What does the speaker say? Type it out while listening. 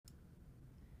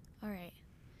All right.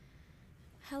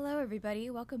 Hello, everybody.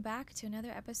 Welcome back to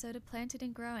another episode of Planted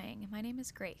and Growing. My name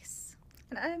is Grace.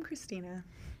 And I'm Christina.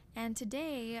 And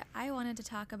today I wanted to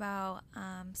talk about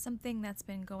something that's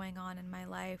been going on in my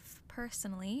life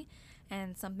personally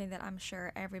and something that I'm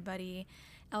sure everybody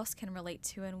else can relate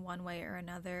to in one way or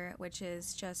another, which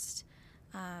is just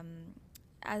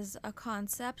as a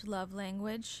concept, love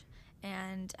language,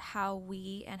 and how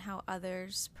we and how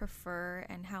others prefer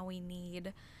and how we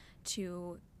need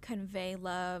to convey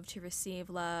love, to receive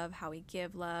love, how we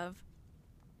give love,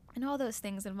 and all those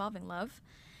things involving love.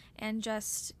 And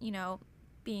just,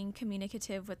 being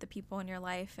communicative with the people in your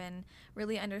life and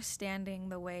really understanding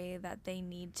the way that they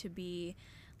need to be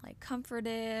like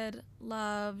comforted,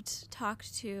 loved,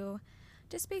 talked to,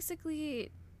 just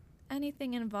basically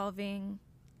anything involving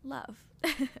love.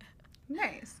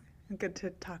 Nice. Good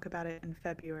to talk about it in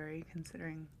February,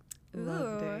 considering Love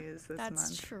Ooh, Day is this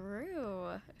that's month. true.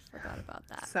 I forgot about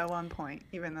that. So on point,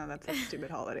 even though that's a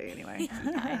stupid holiday anyway.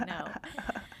 Yeah, I know.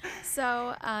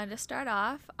 So, to start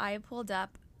off, I pulled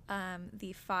up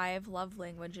the 5 love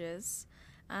languages.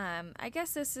 I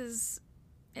guess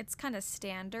it's kind of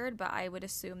standard, but I would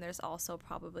assume there's also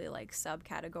probably like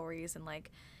subcategories, and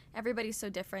like everybody's so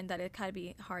different that it kind of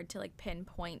be hard to like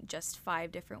pinpoint just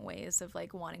 5 different ways of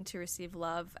like wanting to receive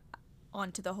love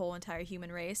onto the whole entire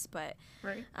human race. But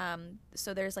Right.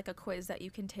 so there's like a quiz that you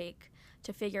can take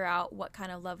to figure out what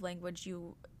kind of love language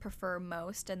you prefer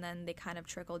most, and then they kind of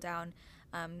trickle down.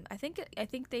 I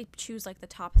think they choose like the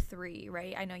top 3,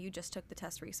 right? I know you just took the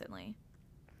test recently.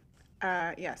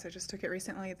 Yes, I just took it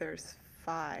recently. There's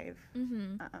five.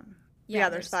 Mm-hmm. Um, Yeah, yeah,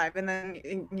 there's there's. five, and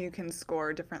then you can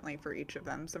score differently for each of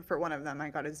them. So for one of them, I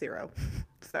got a 0.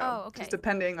 So Oh, just okay.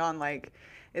 depending on like,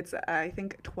 it's I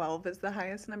think 12 is the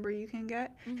highest number you can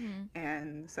get, Mm-hmm.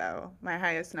 and so my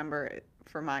highest number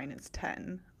for mine is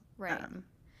 10. Right. Um,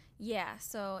 Yeah,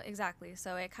 so exactly.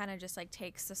 So it kind of just like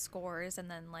takes the scores and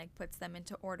then like puts them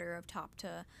into order of top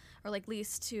to, or like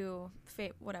least to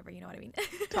whatever, you know what I mean?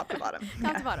 Top to bottom.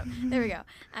 Top to Yeah. bottom. There we go.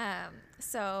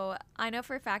 So I know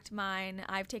for a fact mine,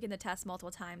 I've taken the test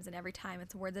multiple times, and every time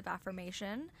it's words of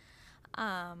affirmation.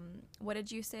 What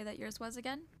did you say that yours was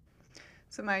again?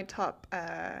 So my top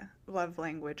love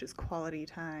language is quality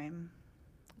time.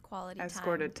 Quality I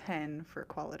scored a time. 10 for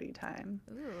quality time,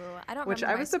 Ooh, I don't which remember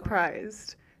I my was score.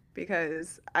 surprised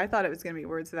because I thought it was going to be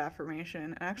words of affirmation,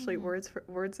 and actually Mm-hmm.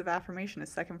 words of affirmation is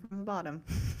second from the bottom.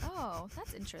 Oh,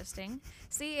 that's interesting.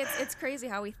 See, it's crazy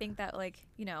how we think that like,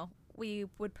 we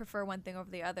would prefer one thing over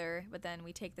the other, but then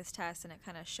we take this test and it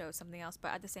kind of shows something else.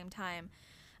 But at the same time,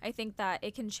 I think that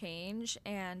it can change,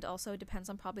 and also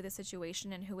depends on probably the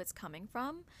situation and who it's coming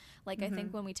from. Like, I think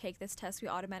Hmm. when we take this test, we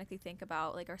automatically think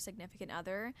about like our significant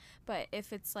other. But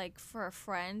if it's like for a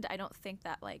friend, I don't think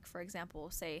that, like, for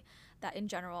example, say that in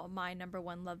general, my number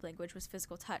one love language was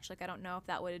physical touch. Like, I don't know if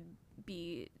that would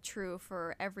be true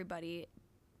for everybody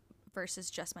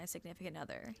versus just my significant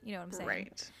other. You know what I'm saying?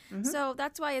 Right. Hmm. So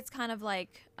that's why it's kind of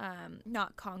like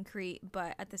not concrete,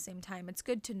 but at the same time, it's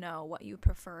good to know what you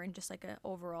prefer in just like an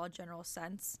overall general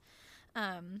sense.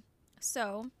 Um,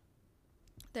 so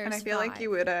And I there's feel like you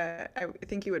 5. would, I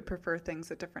think you would prefer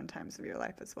things at different times of your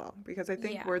life as well, because I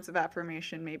think Yeah. words of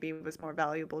affirmation maybe was more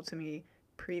valuable to me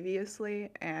previously,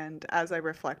 and as I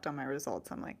reflect on my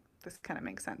results, I'm like, this kind of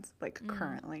makes sense, like Mm.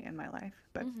 currently in my life.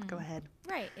 But go Mm-hmm. ahead.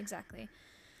 Right, exactly.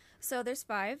 So there's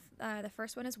 5. The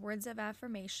first one is words of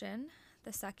affirmation.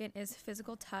 The second is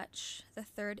physical touch. The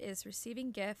third is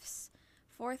receiving gifts.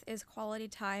 Fourth is quality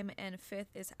time, and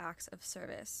fifth is acts of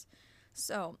service.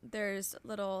 So there's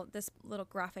this little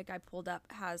graphic I pulled up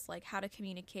has like how to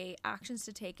communicate, actions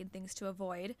to take, and things to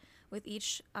avoid with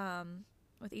each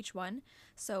one.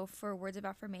 So for words of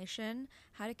affirmation,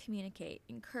 how to communicate: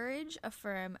 encourage,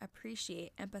 affirm,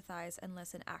 appreciate, empathize, and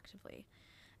listen actively.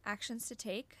 Actions to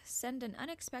take: send an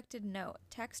unexpected note,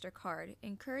 text, or card,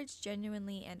 encourage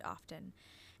genuinely and often.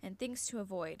 And things to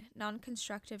avoid: non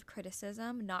constructive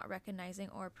criticism, not recognizing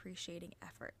or appreciating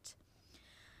effort.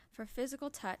 For physical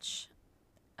touch,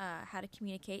 how to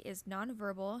communicate is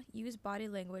nonverbal, use body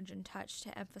language and touch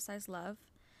to emphasize love.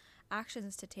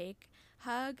 Actions to take: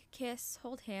 hug, kiss,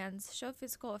 hold hands, show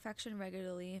physical affection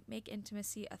regularly, make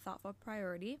intimacy a thoughtful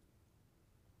priority.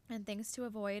 And things to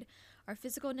avoid are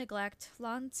physical neglect,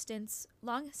 long stints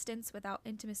without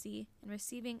intimacy, and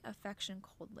receiving affection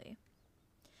coldly.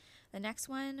 The next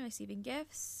one, receiving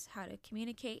gifts, how to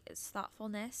communicate is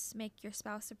thoughtfulness, make your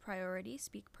spouse a priority,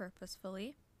 speak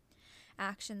purposefully.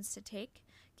 Actions to take: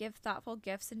 give thoughtful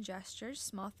gifts and gestures,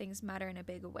 small things matter in a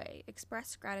big way.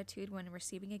 Express gratitude when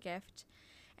receiving a gift.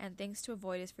 And things to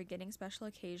avoid is forgetting special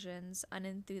occasions,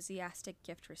 unenthusiastic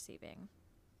gift receiving.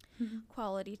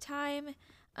 Quality time,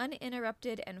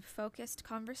 uninterrupted and focused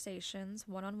conversations,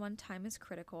 one on one time is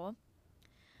critical.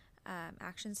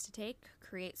 Actions to take,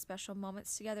 create special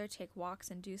moments together, take walks,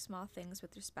 and do small things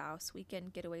with your spouse.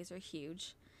 Weekend getaways are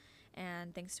huge.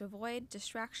 And things to avoid,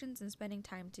 distractions and spending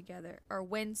time together, or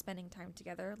when spending time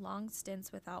together, long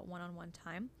stints without one on one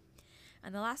time.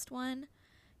 And the last one,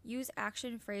 use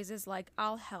action phrases like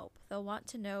I'll help. They'll want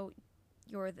to know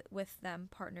you're with them,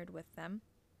 partnered with them.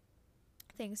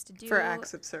 Things to do. For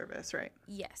acts of service, right?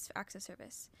 Yes, acts of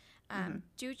service. Mm-hmm.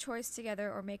 Do chores together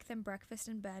or make them breakfast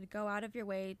in bed. Go out of your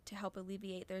way to help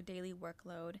alleviate their daily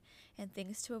workload. And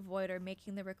things to avoid are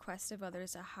making the request of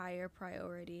others a higher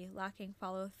priority, lacking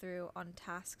follow through on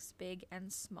tasks big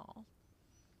and small.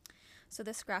 So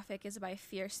this graphic is by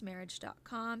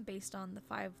fiercemarriage.com, based on the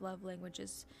 5 Love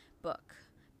Languages book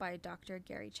by Dr.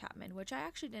 Gary Chapman, which I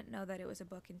actually didn't know that it was a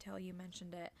book until you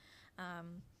mentioned it.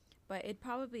 But it'd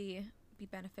probably be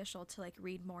beneficial to like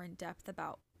read more in depth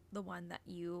about the one that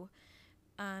you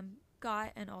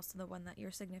got, and also the one that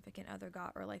your significant other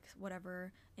got, or like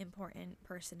whatever important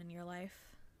person in your life.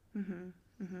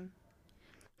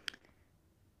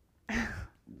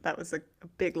 That was a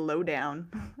big lowdown.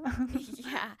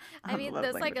 Yeah, I on mean love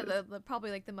that's like languages. the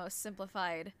probably like the most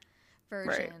simplified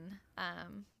version.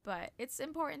 But it's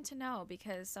important to know,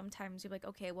 because sometimes you're like,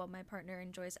 okay, well, my partner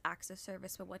enjoys acts of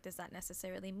service, but what does that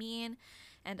necessarily mean?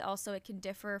 And also it can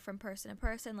differ from person to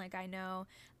person. Like I know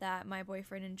that my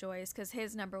boyfriend enjoys, because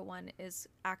his number one is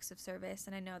acts of service,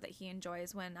 and I know that he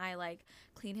enjoys when I like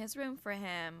clean his room for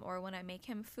him, or when I make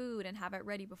him food and have it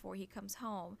ready before he comes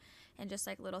home, and just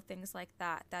like little things like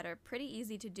that that are pretty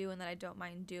easy to do and that I don't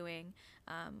mind doing,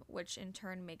 which in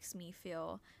turn makes me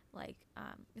feel like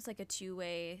it's like a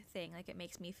two-way thing. Like it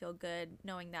makes me feel good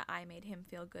knowing that I made him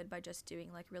feel good by just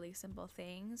doing like really simple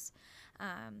things.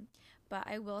 But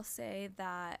I will say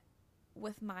that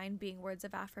with mine being words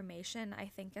of affirmation, I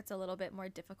think it's a little bit more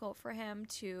difficult for him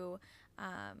to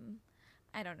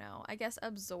I don't know, I guess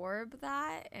absorb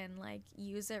that and like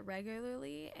use it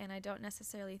regularly. And I don't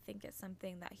necessarily think it's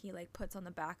something that he like puts on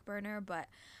the back burner, but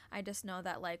I just know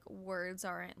that like words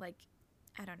aren't like,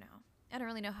 I don't know, I don't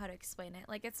really know how to explain it.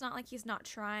 Like, it's not like he's not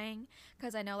trying,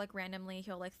 because I know, like, randomly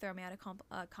he'll, like, throw me out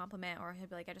a compliment, or he'll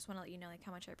be like, I just want to let you know, like,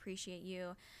 how much I appreciate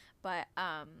you. But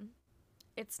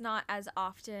it's not as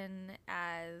often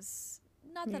as,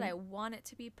 not that I want it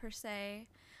to be per se,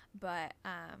 but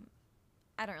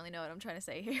I don't really know what I'm trying to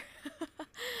say here.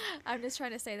 I'm just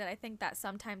trying to say that I think that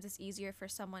sometimes it's easier for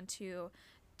someone to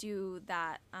do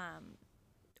that,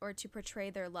 or to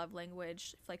portray their love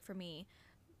language. Like, for me,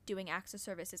 doing acts of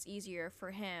service is easier for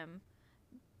him,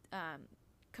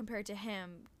 compared to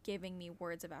him giving me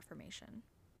words of affirmation,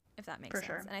 if that makes For sense.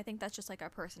 sure. And I think that's just like our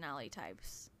personality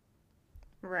types.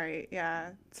 Right, yeah.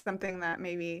 Something that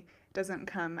maybe doesn't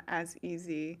come as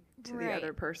easy to the Right.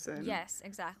 other person. Yes,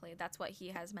 exactly. That's what he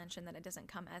has mentioned, that it doesn't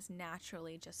come as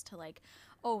naturally, just to like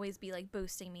always be like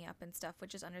boosting me up and stuff,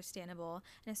 which is understandable.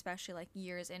 And especially like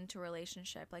years into a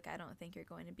relationship, like I don't think you're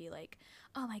going to be like,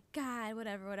 oh my God,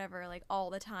 whatever, whatever, like all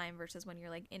the time, versus when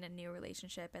you're like in a new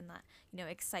relationship, and that,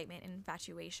 excitement and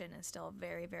infatuation is still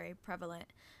very, very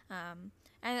prevalent.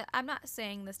 And I'm not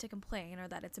saying this to complain or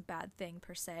that it's a bad thing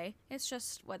per se. It's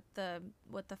just what the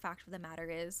fact of the matter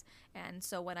is. And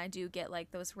so when I do get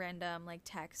like those random like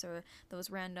texts, or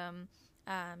those random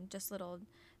just little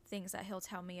things that he'll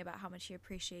tell me about how much he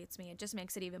appreciates me, it just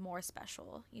makes it even more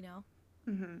special.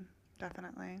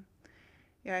 Definitely.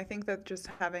 Yeah, I think that just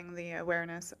having the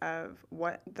awareness of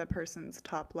what the person's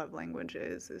top love language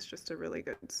is just a really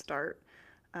good start.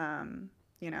 Um,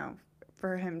 you know,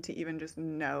 for him to even just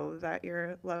know that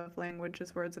your love language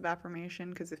is words of affirmation,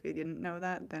 because if you didn't know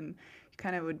that, then you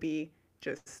kind of would be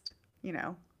just, you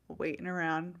know, waiting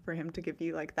around for him to give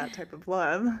you like that type of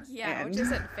love. Yeah, which And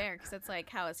isn't fair, because it's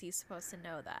like, how is he supposed to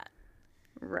know that?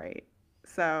 right.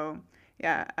 So,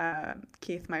 yeah,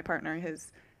 Keith, my partner,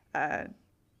 his uh,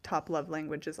 top love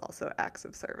language is also acts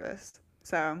of service.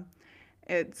 So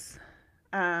it's,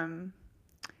 um,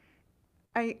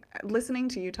 I listening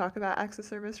to you talk about acts of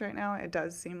service right now, it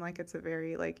does seem like it's a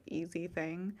very like easy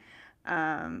thing.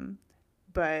 Um,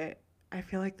 but I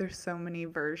feel like there's so many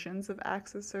versions of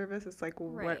acts of service. It's like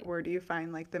Right. where do you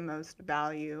find like the most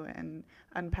value in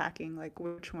unpacking like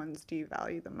which ones do you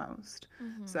value the most?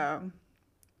 Mm-hmm. So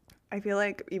I feel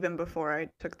like even before I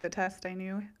took the test, I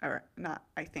knew, or not,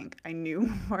 I think I knew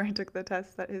before I took the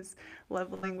test that his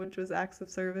love language was acts of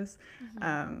service. Mm-hmm.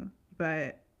 Um,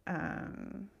 but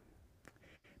um,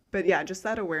 but yeah, just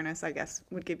that awareness, I guess,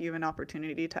 would give you an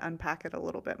opportunity to unpack it a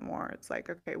little bit more. It's like,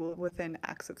 okay, well, within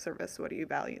acts of service, what do you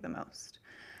value the most?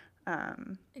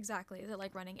 Exactly. Is it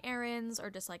like running errands or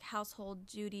just like household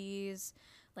duties,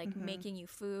 like Hmm. making you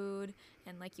food?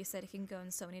 And like you said, it can go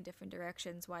in so many different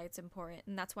directions why it's important.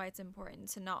 And that's why it's important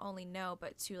to not only know,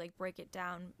 but to like break it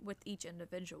down with each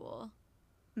individual.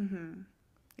 Hmm.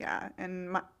 Yeah,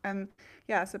 and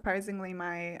yeah, surprisingly,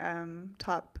 my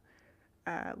top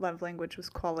love language was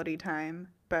quality time.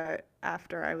 But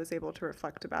after I was able to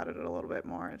reflect about it a little bit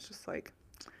more, it's just like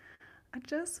I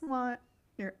just want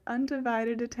your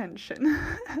undivided attention.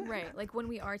 Right. Like when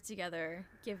we are together,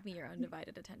 give me your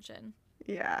undivided attention.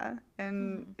 Yeah,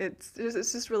 and Hmm. it's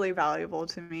just really valuable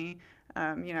to me.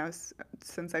 You know,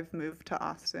 since I've moved to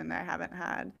Austin, I haven't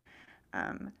had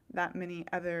that many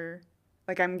other,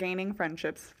 like, I'm gaining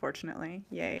friendships, fortunately,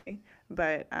 yay.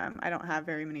 But I don't have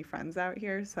very many friends out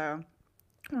here, so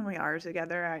when we are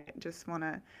together, I just want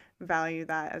to value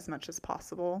that as much as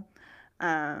possible.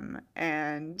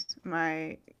 And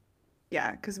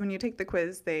yeah, because when you take the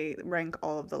quiz, they rank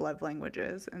all of the love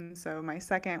languages. And so my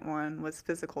second one was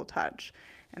physical touch.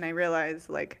 And I realized,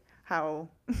 like, how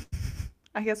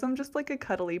I guess I'm just like a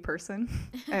cuddly person.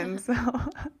 And so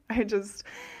I just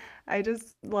I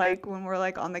just like when we're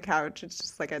like on the couch, it's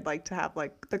just like I'd like to have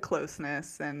like the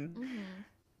closeness Hmm.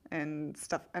 and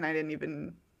stuff. And I didn't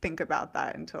even think about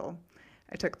that until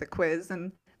I took the quiz.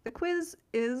 And the quiz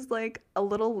is like a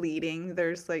little leading.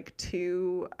 There's like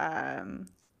two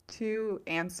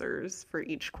answers for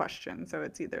each question. So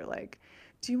it's either like,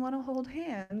 do you want to hold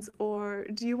hands or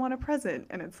do you want a present?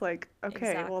 And it's like,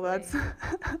 okay, well that's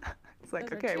Exactly. it's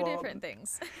like, Those are okay, two well, different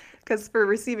things. because for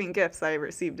receiving gifts, I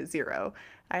received a zero.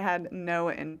 I had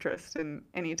no interest in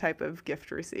any type of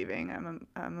gift receiving. I'm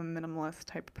a minimalist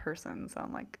type of person, so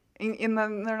I'm like, in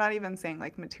them, they're not even saying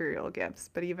like material gifts,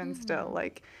 but even still, Hmm.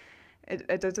 like,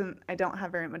 it doesn't, I don't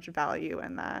have very much value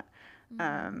in that.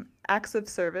 Hmm. Acts of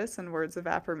service and words of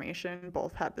affirmation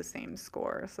both had the same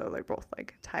score, so they're both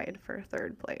like tied for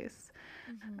third place.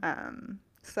 Hmm.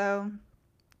 So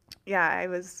yeah,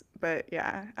 but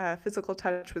yeah, physical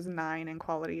touch was 9 and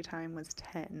quality time was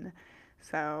 10.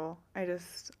 So I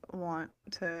just want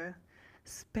to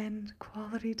spend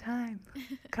quality time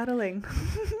cuddling.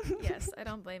 Yes, I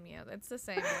don't blame you. It's the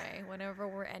same way. Whenever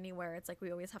we're anywhere, it's like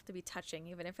we always have to be touching,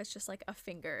 even if it's just like a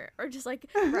finger or just like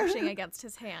brushing against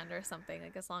his hand or something.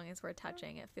 Like as long as we're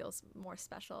touching, it feels more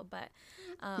special. But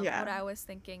Yeah. what I was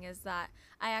thinking is that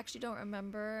I actually don't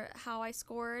remember how I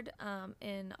scored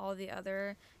in all the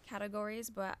other categories,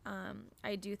 but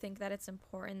I do think that it's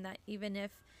important that even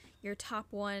if your top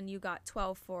one you got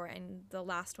 12 for and the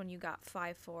last one you got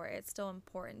 5 for, it's still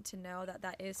important to know that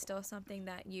that is still something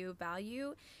that you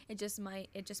value. It just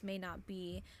may not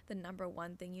be the number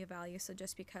one thing you value. So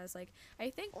just because like i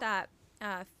think that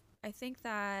uh I think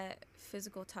that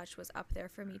physical touch was up there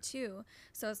for me too.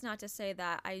 So it's not to say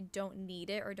that I don't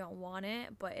need it or don't want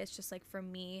it, but it's just like for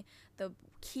me, the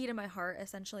key to my heart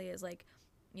essentially is like,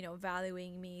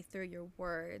 valuing me through your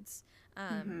words.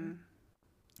 Um, Mhm.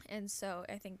 and so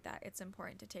I think that it's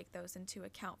important to take those into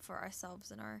account for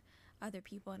ourselves and our other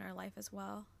people in our life as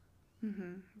well.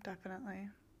 Mhm. Definitely.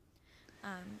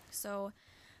 So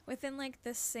within like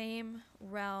the same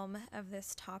realm of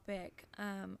this topic,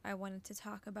 I wanted to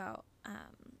talk about.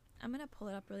 I'm gonna pull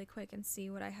it up really quick and see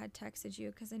what I had texted you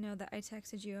because I know that I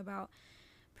texted you about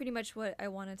pretty much what I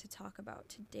wanted to talk about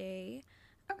today.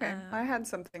 Okay. I Um, had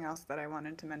something else that I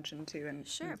wanted to mention too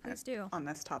sure, please do. on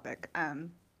this topic.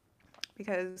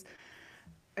 Because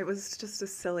it was just a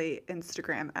silly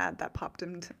Instagram ad that popped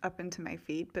up into my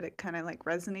feed, but it kind of like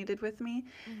resonated with me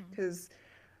Hmm. because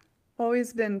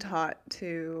always been taught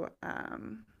to,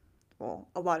 well,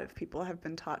 a lot of people have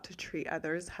been taught to treat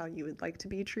others how you would like to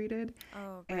be treated,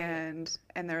 Oh, right.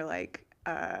 and they're like,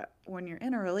 when you're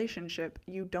in a relationship,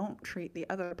 you don't treat the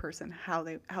other person how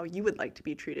you would like to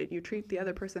be treated. You treat the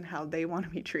other Hmm. person how they want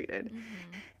to be treated,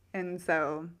 Hmm. and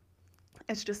so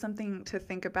it's just something to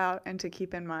think about and to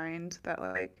keep in mind that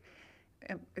like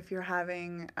if you're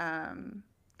having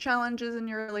challenges in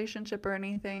your relationship or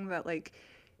anything that like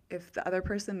if the other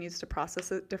person needs to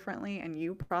process it differently and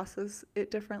you process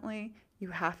it differently, you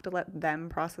have to let them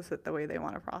process it the way they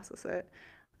want to process it.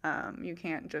 You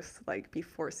can't just like be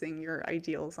forcing your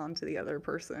ideals onto the other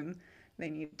person. They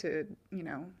need to,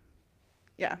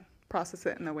 yeah, process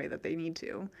it in the way that they need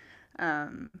to.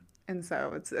 Um, and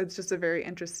so it's just a very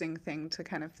interesting thing to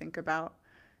kind of think about.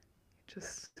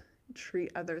 Just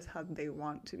treat others how they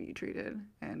want to be treated,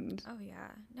 and Oh, yeah.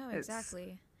 No, it's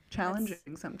exactly. That's,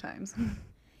 challenging sometimes.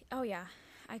 oh, yeah.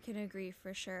 I can agree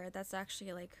for sure. That's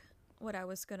actually like what I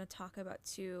was going to talk about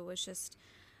too, was just,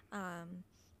 um,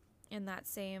 in that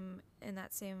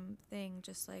same thing,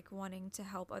 just like wanting to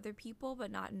help other people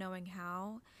but not knowing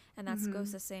how. And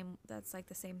Mm-hmm. that's like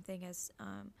the same thing as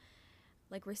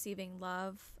like receiving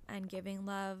love and giving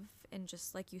love, and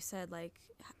just like you said, like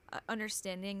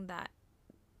understanding that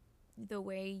the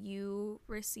way you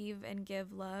receive and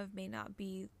give love may not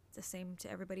be the same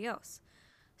to everybody else.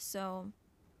 So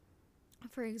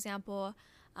for example,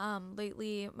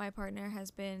 lately my partner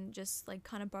has been just like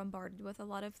kind of bombarded with a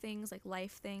lot of things, like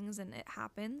life things, and it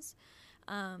happens.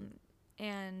 um,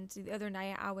 and the other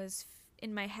night I was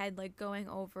in my head like going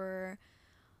over,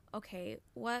 okay,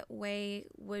 what way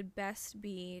would best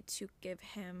be to give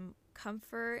him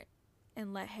comfort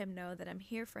and let him know that I'm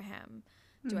here for him?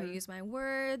 Do I Mm-hmm. use my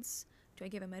words? Do I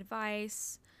give him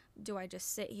advice? Do I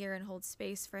just sit here and hold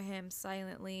space for him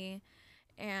silently?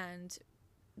 And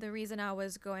the reason I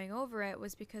was going over it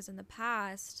was because in the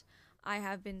past, I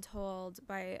have been told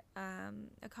by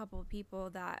a couple of people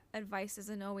that advice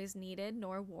isn't always needed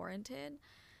nor warranted.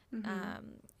 Mm-hmm.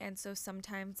 And so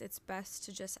sometimes it's best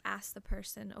to just ask the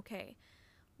person, okay,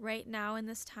 right now in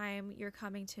this time, you're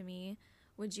coming to me.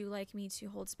 Would you like me to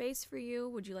hold space for you?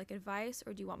 Would you like advice?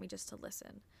 Or do you want me just to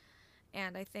listen?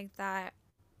 And I think that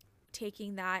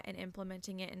taking that and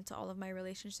implementing it into all of my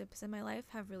relationships in my life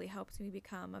have really helped me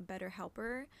become a better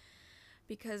helper.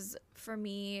 Because for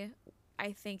me,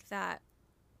 I think that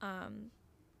um,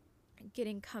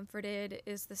 getting comforted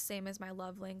is the same as my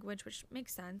love language, which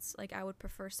makes sense. Like I would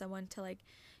prefer someone to like,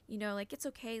 like it's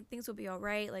okay, things will be all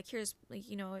right. Like here's like,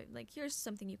 like here's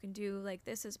something you can do. Like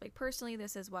this is like personally,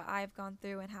 this is what I've gone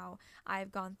through and how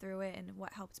I've gone through it and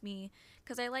what helped me.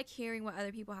 Because I like hearing what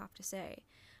other people have to say.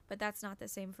 But that's not the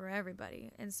same for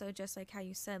everybody. And so just like how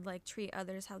you said, like treat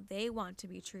others how they want to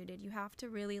be treated. You have to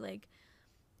really like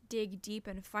dig deep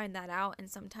and find that out, and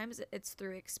sometimes it's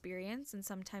through experience, and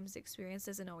sometimes the experience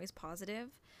isn't always positive.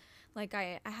 Like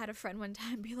I had a friend one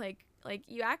time be like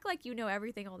you act like you know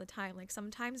everything all the time, like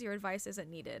sometimes your advice isn't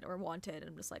needed or wanted, and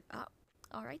I'm just like, oh,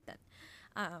 all right then.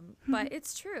 But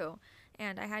it's true,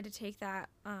 and I had to take that,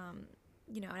 and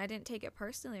I didn't take it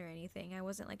personally or anything. I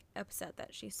wasn't like upset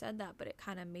that she said that, but it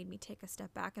kind of made me take a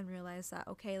step back and realize that,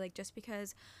 okay, like just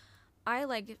because I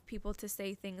like people to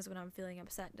say things when I'm feeling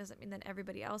upset doesn't mean that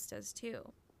everybody else does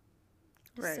too.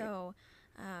 Right. So,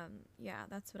 yeah,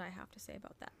 that's what I have to say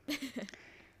about that.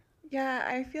 Yeah,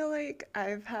 I feel like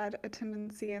I've had a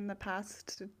tendency in the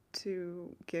past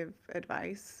to give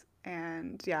advice.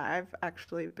 And yeah, I've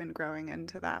actually been growing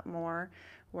into that more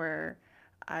where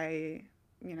I,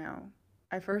 you know,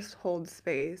 I first hold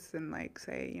space and like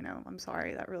say, I'm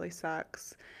sorry, that really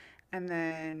sucks. And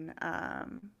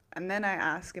then I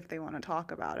ask if they want to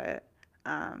talk about it.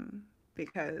 Um,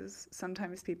 because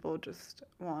sometimes people just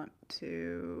want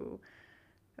to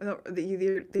they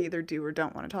either do or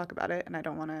don't want to talk about it, and I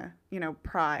don't want to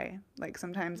pry. Like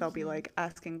sometimes I'll be hmm like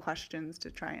asking questions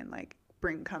to try and like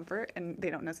bring comfort, and they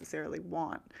don't necessarily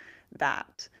want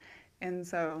that. And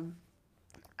so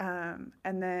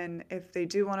and then if they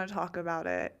do want to talk about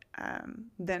it,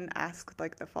 then ask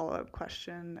like the follow-up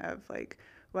question of like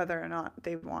whether or not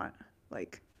they want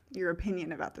like your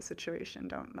opinion about the situation.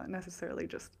 Don't necessarily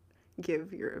just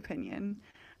give your opinion.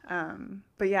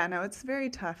 But yeah, no, it's very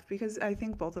tough because I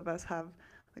think both of us have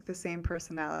like the same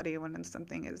personality. When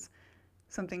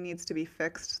something needs to be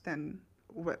fixed, then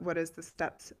what is the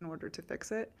steps in order to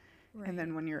fix it? And Right.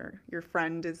 then when your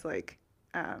friend is like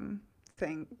um,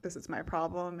 saying this is my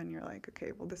problem, and you're like,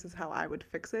 okay, well this is how I would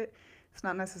fix it. It's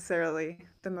not necessarily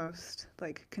the most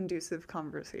like conducive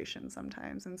conversation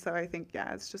sometimes. And so I think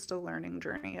yeah, it's just a learning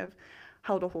journey of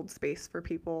how to hold space for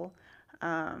people.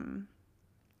 Um,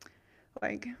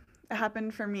 like it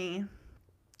happened for me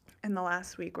in the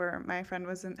last week where my friend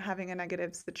wasn't having a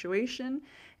negative situation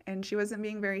and she wasn't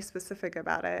being very specific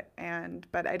about it, and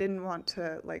but I didn't want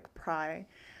to like pry.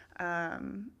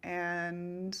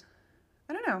 And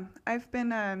I don't know. I've been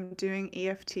doing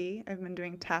EFT. I've been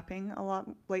doing tapping a lot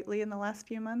lately in the last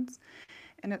few months,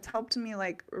 and it's helped me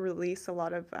like release a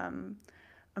lot of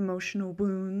emotional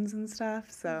wounds and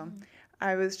stuff. So hmm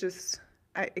I was just,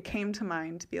 it came to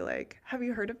mind to be like, have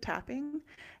you heard of tapping?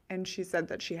 And she said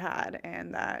that she had,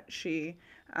 and that she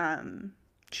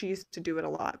used to do it a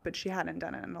lot, but she hadn't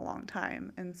done it in a long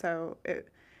time. And so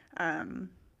um,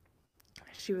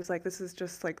 she was like, this is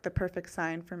just like the perfect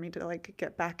sign for me to like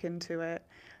get back into it.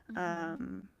 hmm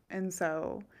And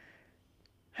so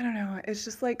I don't know. It's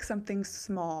just like something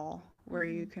small where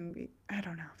you hmm can be, I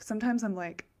don't know. Sometimes I'm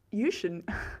like, you shouldn't.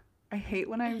 I hate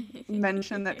when I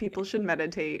mention that people should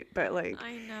meditate, but like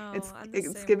I know. it's I'm the it's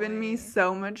same given me way.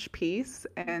 so much peace,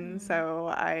 and hmm so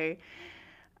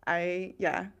I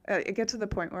yeah, I get to the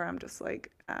point where I'm just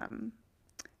like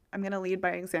I'm going to lead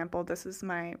by example. This is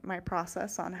my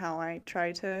process on how I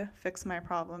try to fix my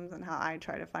problems and how I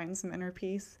try to find some inner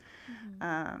peace. Mm-hmm.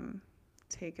 Um,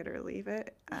 Take it or leave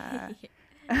it.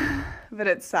 But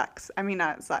it sucks. I mean,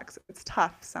 not it sucks. It's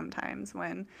tough sometimes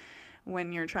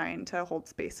when you're trying to hold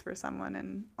space for someone,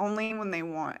 and only when they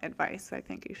want advice, I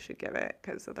think you should give it,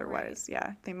 because Right. otherwise,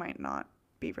 yeah, they might not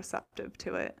be receptive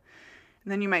to it.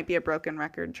 And then you might be a broken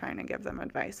record trying to give them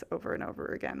advice over and over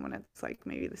again when it's like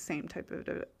maybe the same type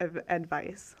of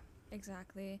advice.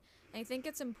 Exactly. I think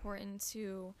it's important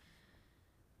to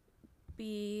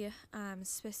be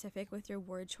specific with your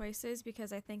word choices,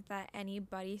 because I think that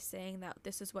anybody saying that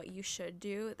this is what you should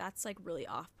do, that's like really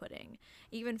off putting.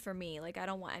 Even for me, like I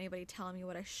don't want anybody telling me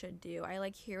what I should do. I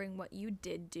like hearing what you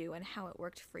did do and how it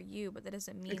worked for you, but that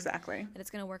doesn't mean Exactly. that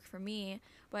it's going to work for me.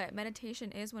 But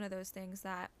meditation is one of those things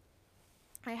that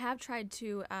I have tried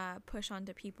to push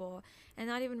onto people, and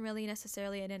not even really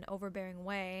necessarily in an overbearing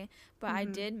way, but I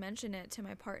Mm-hmm. did mention it to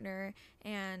my partner,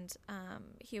 and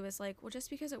he was like, well,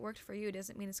 just because it worked for you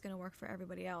doesn't mean it's going to work for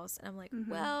everybody else. And I'm like, Mm-hmm.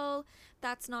 well,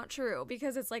 that's not true,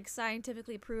 because it's like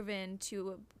scientifically proven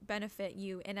to benefit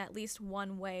you in at least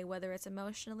one way, whether it's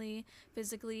emotionally,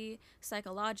 physically,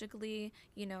 psychologically,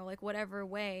 like whatever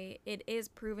way, it is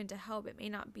proven to help. It may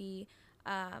not be.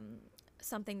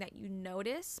 Something that you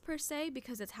notice per se,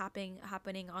 because it's happening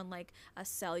on like a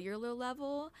cellular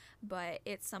level, but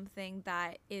it's something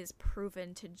that is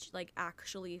proven to like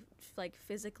actually like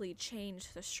physically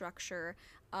change the structure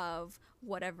of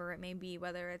whatever it may be,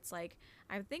 whether it's like,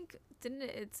 I think, didn't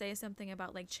it say something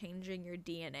about like changing your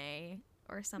DNA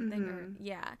or something, or Mm-hmm.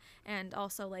 yeah, and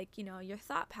also like your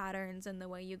thought patterns and the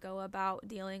way you go about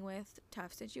dealing with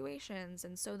tough situations.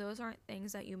 And so those aren't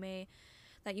things that you may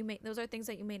those are things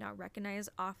that you may not recognize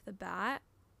off the bat,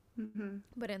 Mm-hmm.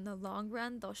 but in the long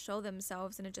run they'll show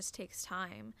themselves, and it just takes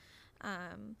time.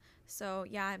 um so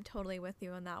yeah, I'm totally with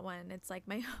you on that one. It's like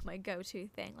my my go-to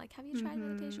thing, like, have you tried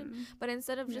meditation? Mm-hmm. But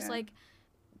instead of just Yeah. like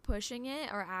pushing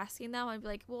it or asking them, I'd be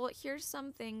like, well, here's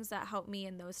some things that help me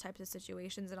in those types of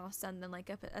situations, and I'll send them like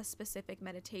a specific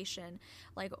meditation,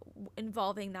 like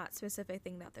involving that specific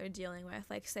thing that they're dealing with.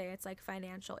 Like, say it's like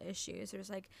financial issues. There's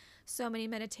like so many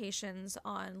meditations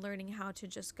on learning how to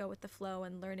just go with the flow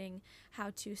and learning how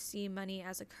to see money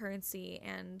as a currency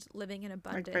and living in Like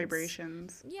abundance.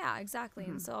 vibrations. Yeah, exactly.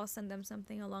 And Mm-hmm. so I'll send them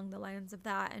something along the lines of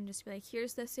that, and just be like,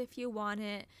 here's this if you want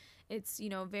it. It's,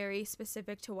 very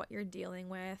specific to what you're dealing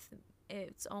with.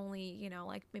 It's only,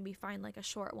 like maybe find like a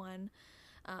short one,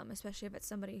 especially if it's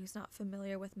somebody who's not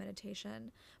familiar with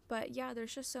meditation. But yeah,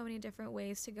 there's just so many different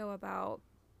ways to go about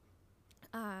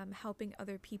helping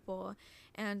other people.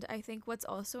 And I think what's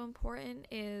also important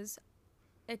is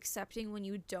accepting when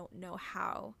you don't know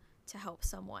how to help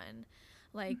someone.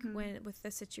 Like Mm-hmm. when with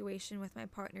the situation with my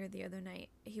partner the other night,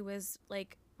 he was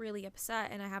like really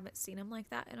upset, and I haven't seen him like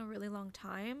that in a really long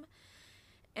time.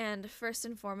 And first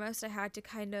and foremost, I had to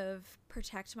kind of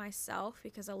protect myself,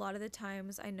 because a lot of the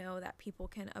times I know that people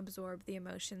can absorb the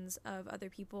emotions of other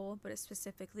people, but it's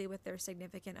specifically with their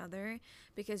significant other,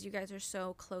 because you guys are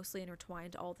so closely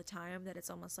intertwined all the time that it's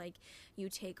almost like you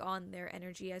take on their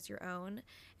energy as your own.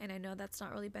 And I know that's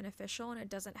not really beneficial, and it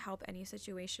doesn't help any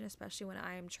situation, especially when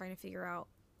I'm trying to figure out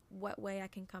what way I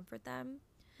can comfort them.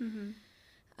 Mm-hmm.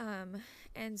 Um,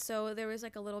 and so there was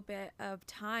like a little bit of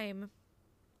time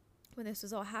when this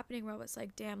was all happening where I was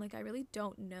like, damn, like I really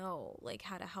don't know like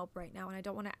how to help right now, and I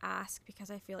don't want to ask because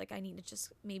I feel like I need to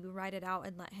just maybe write it out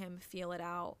and let him feel it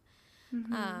out.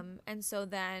 Mm-hmm. And so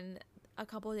then a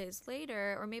couple of days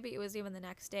later, or maybe it was even the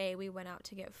next day, we went out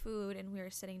to get food, and we were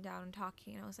sitting down and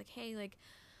talking, and I was like, hey, like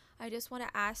I just want to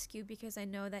ask you, because I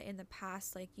know that in the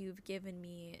past like you've given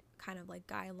me kind of like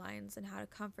guidelines and how to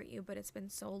comfort you, but it's been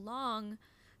so long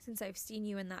since I've seen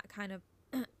you in that kind of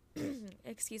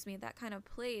excuse me, that kind of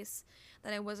place,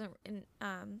 that I wasn't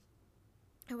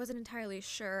entirely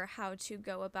sure how to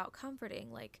go about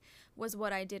comforting. Like, was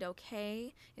what I did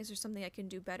okay? Is there something I can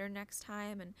do better next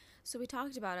time? And so we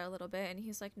talked about it a little bit, and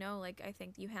he's like, no, like I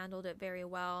think you handled it very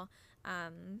well.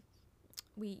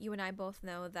 You and I both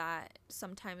know that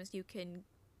sometimes you can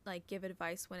like give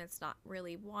advice when it's not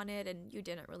really wanted, and you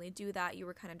didn't really do that. You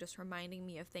were kind of just reminding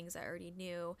me of things I already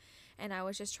knew, and I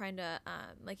was just trying to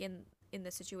like in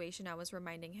the situation, I was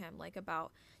reminding him like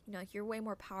about, like you're way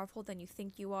more powerful than you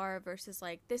think you are, versus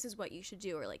like this is what you should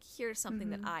do, or like here's something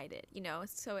that Mm-hmm. I did.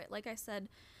 So it, like I said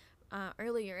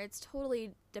earlier, it's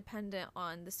totally dependent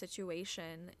on the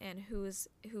situation and who's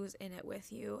in it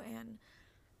with you, and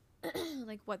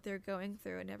like what they're going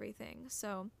through and everything.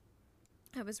 So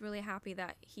I was really happy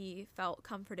that he felt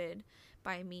comforted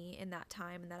by me in that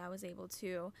time, and that I was able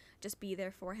to just be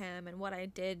there for him. And what I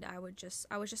did, I was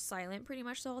just silent pretty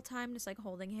much the whole time, just like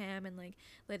holding him and like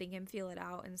letting him feel it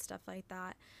out and stuff like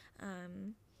that.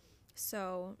 Um,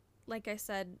 so, like I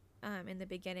said in the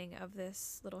beginning of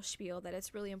this little spiel, that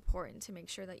it's really important to make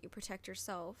sure that you protect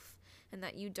yourself and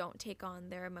that you don't take on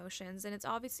their emotions. And it's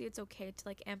obviously it's okay to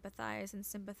like empathize and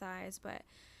sympathize, but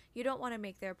you don't want to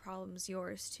make their problems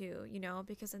yours too, you know,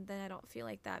 because then I don't feel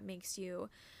like that makes you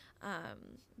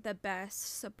the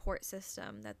best support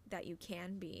system that you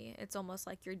can be. It's almost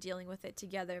like you're dealing with it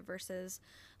together versus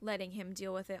letting him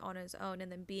deal with it on his own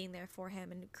and then being there for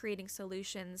him and creating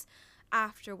solutions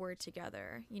afterward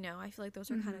together. You know, I feel like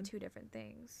those are kind of Hmm. two different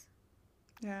things.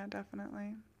 Yeah,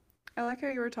 definitely. I like how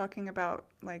you were talking about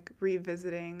like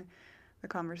revisiting the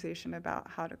conversation about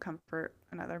how to comfort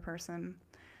another person.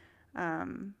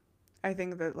 Um, I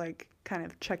think that like kind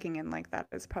of checking in like that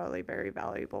is probably very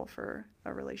valuable for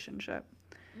a relationship.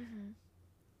 Mm-hmm.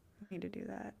 I need to do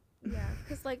that. Yeah,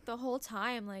 because like the whole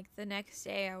time, like the next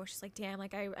day, I was just like, damn,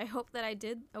 like I hope that I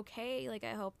did okay. Like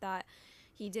I hope that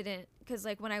he didn't, because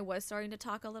like when I was starting to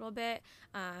talk a little bit,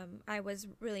 I was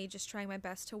really just trying my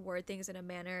best to word things in a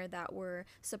manner that were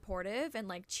supportive and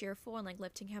like cheerful and like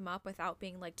lifting him up without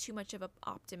being like too much of an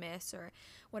optimist or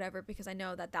whatever, because I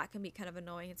know that that can be kind of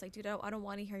annoying. It's like, dude, I don't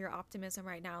want to hear your optimism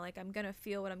right now. Like I'm gonna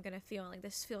feel what I'm gonna feel, and like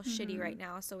this feels shitty Hmm. right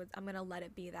now, so I'm gonna let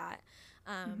it be that.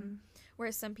 Um, Hmm.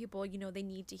 Whereas some people, you know, they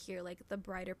need to hear like the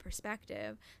brighter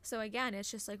perspective. So again, it's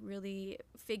just like really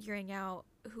figuring out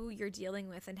who you're dealing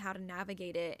with and how to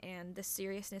navigate it and the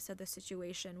seriousness of the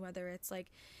situation, whether it's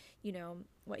like, you know,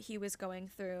 what he was going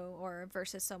through or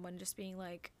versus someone just being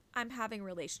like, I'm having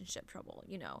relationship trouble,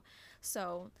 you know.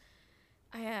 So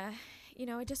I, you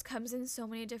know, it just comes in so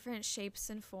many different shapes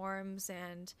and forms,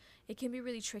 and it can be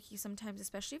really tricky sometimes,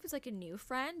 especially if it's like a new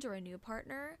friend or a new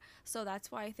partner. So that's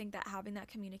why I think that having that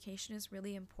communication is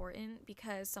really important,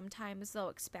 because sometimes they'll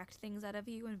expect things out of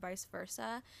you and vice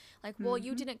versa. Like, well,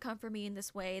 you Hmm. didn't come for me in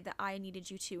this way that I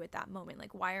needed you to at that moment.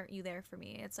 Like, why aren't you there for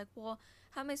me? It's like, well,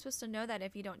 how am I supposed to know that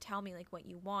if you don't tell me like what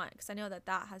you want? Because I know that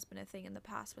that has been a thing in the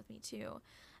past with me too.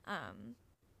 Um,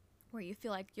 where you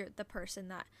feel like you're the person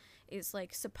that is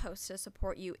like supposed to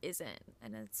support you isn't,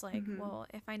 and it's like, Hmm. well,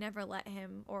 if I never let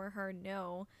him or her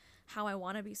know how I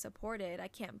want to be supported, I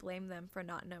can't blame them for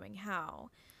not knowing how.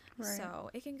 Right. So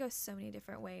it can go so many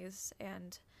different ways,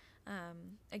 and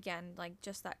again, like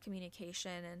just that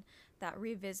communication and that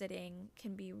revisiting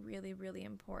can be really really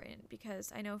important,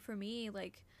 because I know for me,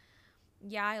 like,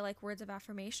 yeah, I like words of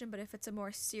affirmation, but if it's a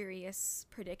more serious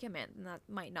predicament, then that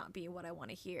might not be what I want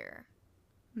to hear.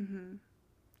 Hmm.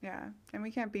 Yeah. And we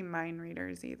can't be mind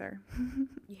readers either.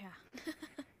 Yeah.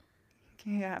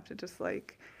 You have to just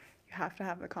like, you have to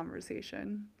have the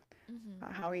conversation Mm-hmm.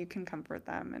 about how you can comfort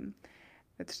them. And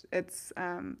it's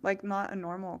like not a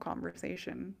normal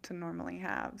conversation to normally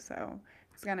have. So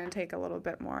it's gonna take a little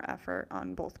bit more effort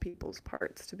on both people's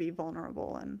parts to be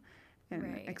vulnerable and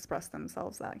Right. express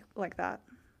themselves like that.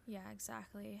 Yeah,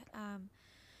 exactly.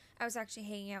 I was actually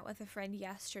hanging out with a friend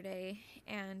yesterday,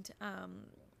 and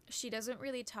she doesn't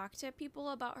really talk to people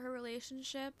about her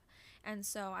relationship, and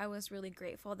so I was really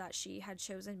grateful that she had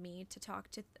chosen me to talk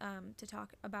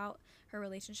about her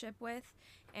relationship with.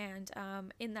 And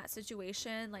in that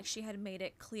situation, like, she had made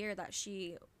it clear that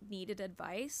she needed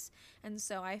advice, and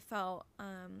so I felt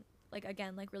like,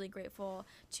 again, like really grateful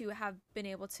to have been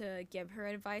able to give her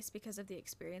advice because of the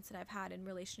experience that I've had in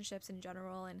relationships in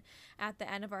general. And at the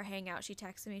end of our hangout, she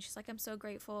texted me. She's like, I'm so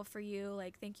grateful for you.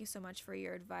 Like, thank you so much for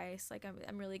your advice. Like,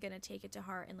 I'm really going to take it to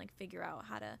heart and like figure out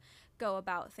how to go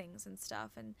about things and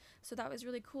stuff. And so that was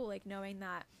really cool, like knowing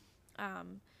that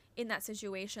in that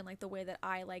situation, like the way that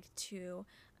I like to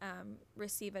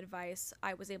receive advice,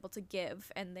 I was able to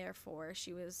give, and therefore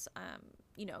she was,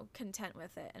 you know, content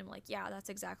with it. And I'm like, yeah, that's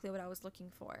exactly what I was looking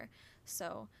for.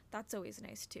 So that's always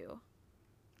nice too.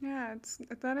 Yeah,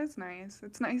 that is nice.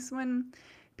 It's nice when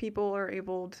people are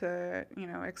able to, you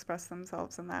know, express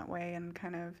themselves in that way and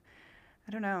kind of,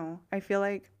 I don't know. I feel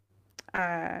like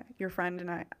your friend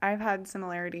and I've had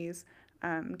similarities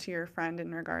to your friend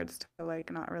in regards to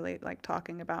like not really like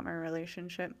talking about my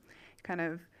relationship. Kind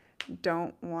of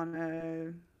don't want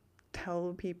to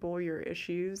tell people your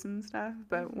issues and stuff,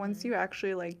 but once Mm-hmm. you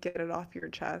actually like get it off your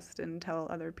chest and tell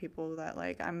other people that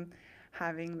like I'm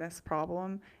having this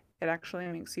problem, it actually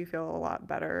makes you feel a lot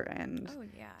better, and Oh,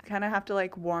 yeah. you kind of have to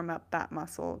like warm up that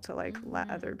muscle to like let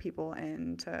other Mm-hmm. people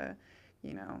in to,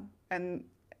 you know, and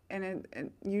and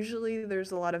usually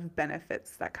there's a lot of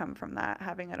benefits that come from that.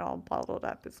 Having it all bottled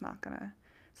up, it's not gonna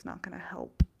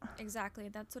help. Exactly.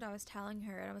 That's what I was telling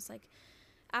her. And I was like,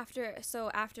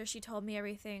 after she told me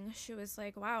everything, she was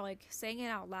like, wow, like saying it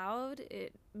out loud,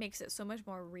 it makes it so much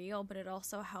more real, but it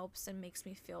also helps and makes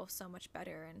me feel so much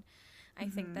better. And I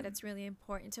think that Mm-hmm. it's really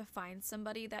important to find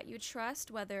somebody that you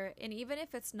trust, whether, and even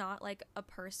if it's not like a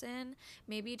person,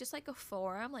 maybe just like a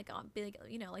forum, like on big,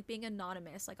 like being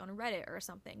anonymous, like on Reddit or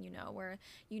something, where,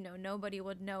 nobody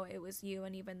would know it was you.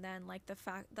 And even then, like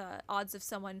the odds of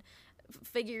someone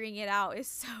figuring it out is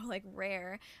so like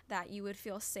rare that you would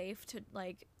feel safe to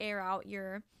like air out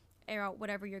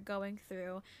whatever you're going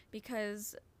through,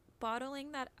 because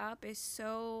bottling that up is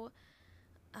so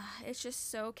it's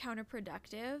just so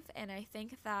counterproductive. And I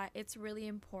think that it's really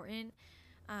important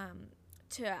um,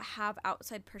 to have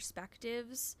outside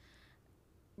perspectives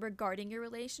regarding your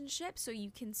relationship, so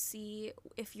you can see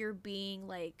if you're being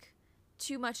like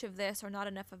too much of this or not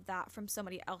enough of that from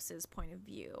somebody else's point of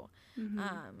view. Mm-hmm.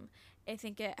 um, I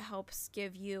think it helps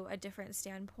give you a different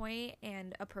standpoint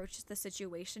and approach the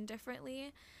situation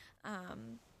differently.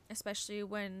 um, Especially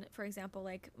when, for example,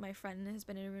 like my friend has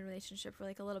been in a relationship for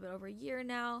like a little bit over a year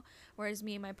now, whereas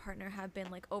me and my partner have been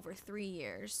like over 3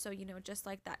 years. So, just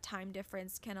like that time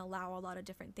difference can allow a lot of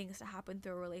different things to happen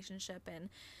through a relationship. And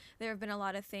there have been a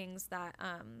lot of things that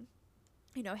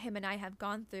him and I have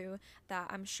gone through that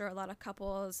I'm sure a lot of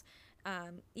couples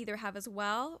either have as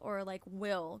well or like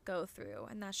will go through.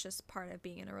 And that's just part of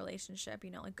being in a relationship,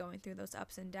 like going through those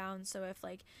ups and downs. So if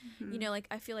like, Mm-hmm. like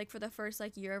I feel like for the first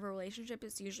like year of a relationship,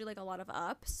 it's usually like a lot of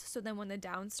ups. So then when the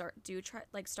downs start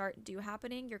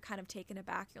happening, you're kind of taken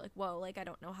aback. You're like, whoa, like I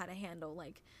don't know how to handle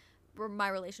like my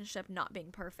relationship not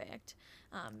being perfect,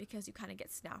 because you kind of get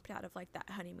snapped out of like that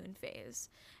honeymoon phase.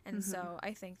 And Mm-hmm. so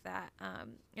I think that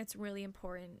it's really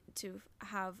important to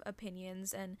have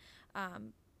opinions and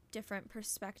different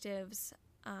perspectives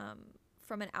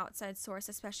from an outside source,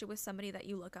 especially with somebody that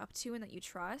you look up to and that you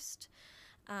trust.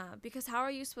 Because how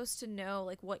are you supposed to know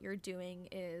like what you're doing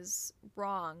is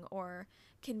wrong or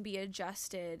can be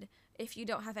adjusted if you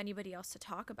don't have anybody else to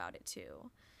talk about it to?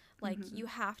 Like Mm-hmm. you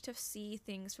have to see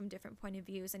things from different point of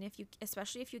views, and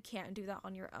especially if you can't do that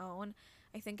on your own,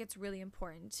 I think it's really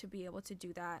important to be able to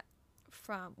do that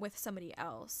from with somebody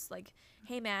else. Like,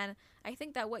 hey man, I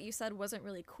think that what you said wasn't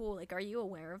really cool. Like, are you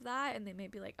aware of that? And they may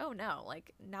be like, oh no,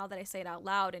 like now that I say it out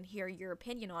loud and hear your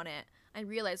opinion on it, I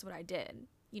realize what I did,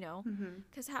 you know? Mm-hmm.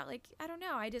 Because how, like, I don't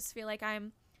know, I just feel like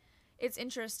it's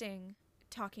interesting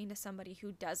talking to somebody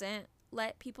who doesn't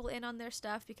let people in on their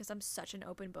stuff, because I'm such an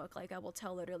open book. Like I will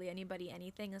tell literally anybody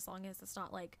anything as long as it's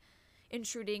not like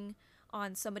intruding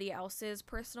on somebody else's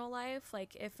personal life.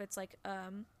 Like if it's like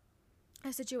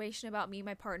a situation about me,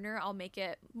 my partner, I'll make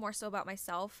it more so about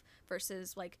myself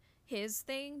versus like his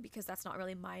thing, because that's not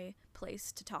really my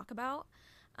place to talk about.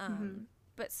 Mm-hmm.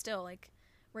 But still, like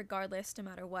regardless, no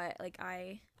matter what, like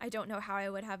I don't know how I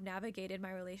would have navigated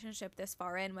my relationship this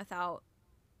far in without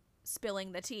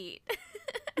spilling the tea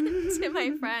to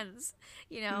my friends,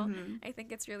 Mm-hmm. I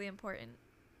think it's really important.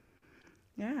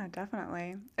 Yeah,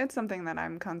 definitely. It's something that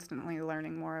I'm constantly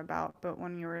learning more about. But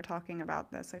when you were talking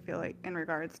about this, I feel like in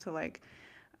regards to like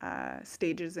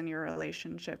stages in your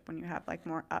relationship, when you have like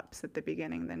more ups at the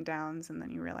beginning than downs, and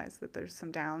then you realize that there's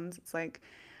some downs, it's like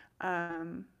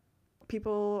um,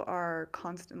 people are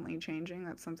constantly changing.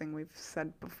 That's something we've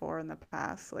said before in the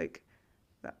past. Like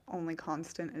the only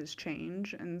constant is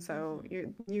change, and so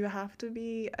Mm-hmm. you have to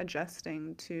be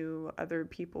adjusting to other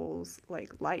people's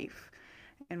like life.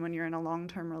 And when you're in a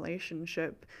long-term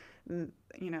relationship,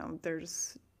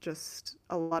 there's just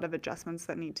a lot of adjustments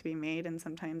that need to be made, and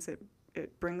sometimes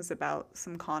it brings about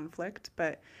some conflict,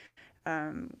 but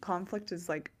conflict is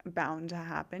like bound to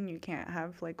happen. You can't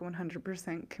have like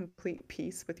 100% complete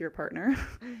peace with your partner.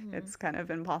 Mm-hmm. It's kind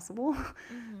of impossible.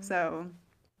 Mm-hmm. So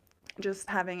just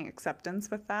having acceptance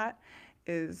with that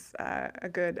is a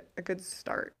good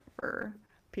start for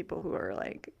people who are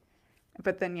like,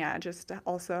 but then yeah, just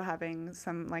also having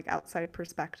some like outside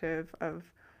perspective of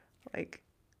like,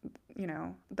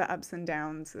 the ups and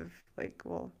downs of like,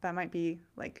 well, that might be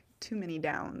like too many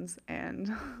downs,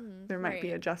 and Mm-hmm. there might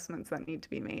be Right. adjustments that need to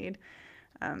be made.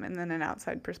 And then an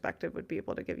outside perspective would be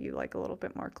able to give you like a little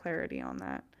bit more clarity on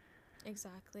that.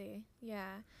 Exactly.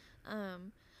 Yeah.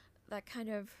 Um, that kind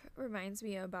of reminds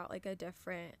me about like a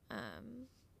different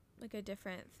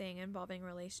thing involving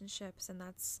relationships, and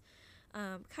that's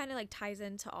kind of like ties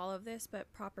into all of this,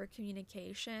 but proper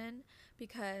communication.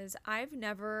 Because I've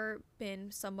never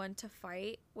been someone to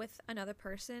fight with another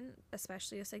person,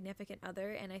 especially a significant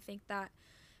other, and I think that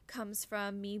comes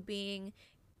from me being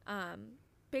um,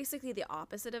 basically the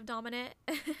opposite of dominant.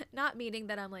 Not meaning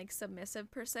that I'm like submissive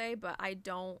per se, but I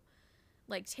don't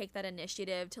like take that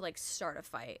initiative to like start a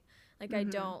fight. Like I Mm-hmm.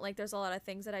 don't like there's a lot of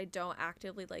things that I don't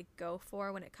actively like go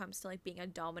for when it comes to like being a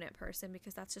dominant person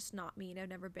because that's just not me and I've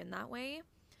never been that way.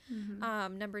 Mm-hmm.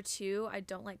 Number two, I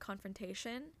don't like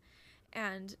confrontation.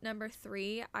 And number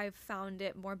three, I've found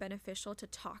it more beneficial to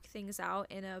talk things out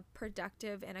in a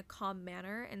productive and a calm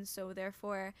manner. And so,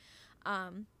 therefore,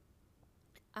 um,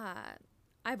 uh,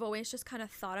 I've always just kind of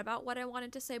thought about what I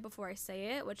wanted to say before I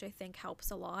say it, which I think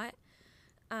helps a lot.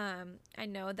 I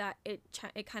know that it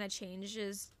kind of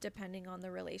changes depending on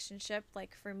the relationship.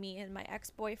 Like for me and my ex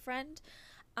boyfriend,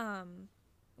 um,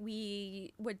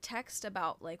 we would text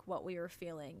about like what we were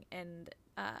feeling, and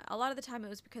a lot of the time it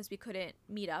was because we couldn't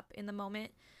meet up in the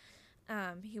moment.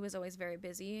 He was always very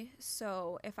busy,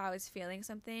 so if I was feeling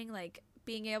something, like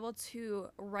being able to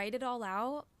write it all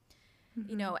out,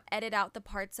 Mm-hmm. edit out the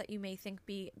parts that you may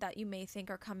think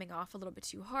are coming off a little bit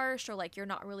too harsh, or like you're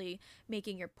not really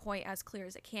making your point as clear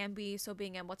as it can be. So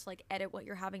being able to like edit what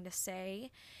you're having to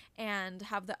say and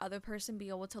have the other person be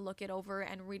able to look it over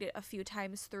and read it a few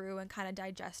times through and kind of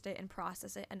digest it and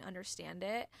process it and understand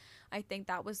it. I think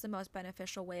that was the most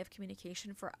beneficial way of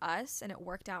communication for us, and it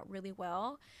worked out really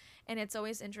well. And it's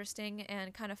always interesting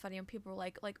and kind of funny when people are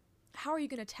like how are you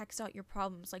going to text out your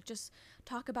problems? Like, just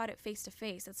talk about it face to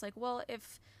face. It's like, well,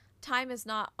 if time is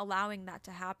not allowing that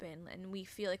to happen and we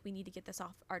feel like we need to get this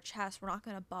off our chest, we're not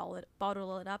going to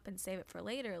bottle it up and save it for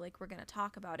later. Like, we're going to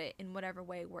talk about it in whatever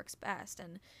way works best.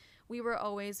 And we were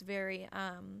always very,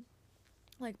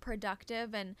 like,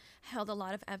 productive and held a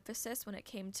lot of emphasis when it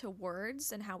came to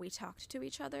words and how we talked to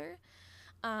each other.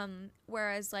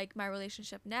 Whereas like my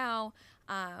relationship now,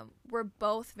 we're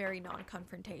both very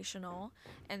non-confrontational,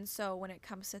 and so when it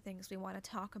comes to things we want to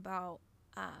talk about,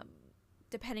 um,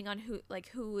 depending on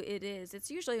who it is,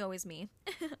 it's usually always me.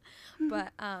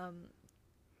 But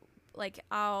like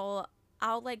I'll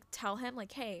like tell him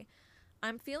like, hey,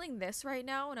 I'm feeling this right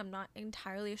now and I'm not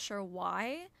entirely sure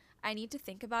why. I need to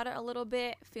think about it a little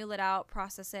bit, feel it out,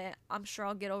 process it. I'm sure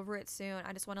I'll get over it soon.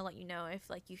 I just want to let you know if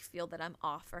like you feel that I'm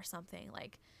off or something.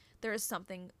 Like there is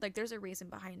something, like there's a reason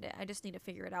behind it. I just need to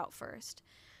figure it out first.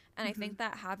 And I Mm-hmm. think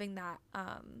that having that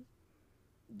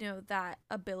that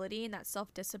ability and that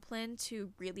self-discipline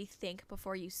to really think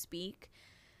before you speak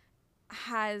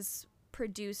has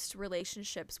produced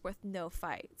relationships with no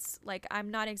fights. Like I'm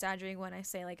not exaggerating when I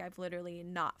say like I've literally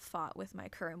not fought with my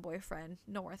current boyfriend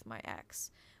nor with my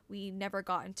ex. We never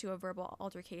got into a verbal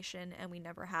altercation and we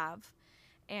never have.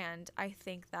 And I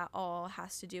think that all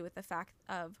has to do with the fact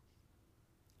of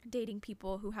dating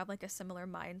people who have like a similar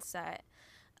mindset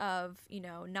of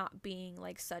not being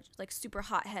like such like super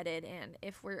hot-headed. And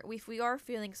if we are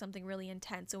feeling something really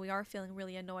intense and we are feeling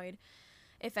really annoyed,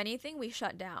 if anything, we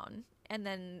shut down, and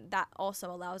then that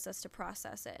also allows us to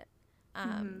process it.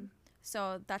 Mm-hmm. Um,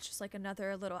 so that's just like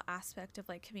another little aspect of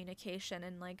like communication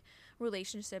and like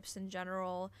relationships in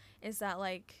general, is that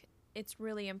like it's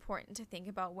really important to think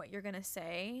about what you're going to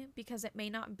say, because it may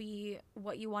not be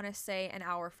what you want to say an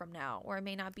hour from now, or it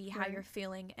may not be how Right. you're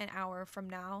feeling an hour from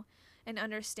now. And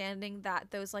understanding that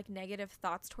those like negative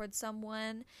thoughts towards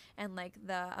someone and like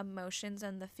the emotions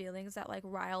and the feelings that like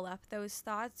rile up those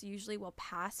thoughts usually will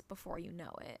pass before you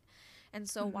know it. And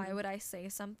so why Mm-hmm. would I say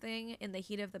something in the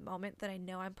heat of the moment that I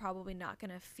know I'm probably not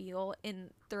going to feel in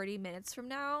 30 minutes from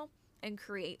now and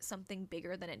create something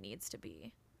bigger than it needs to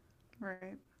be?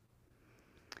 Right.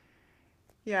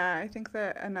 Yeah, I think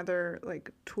that another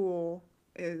like tool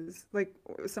is like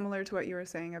similar to what you were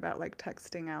saying about like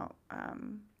texting out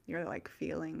your like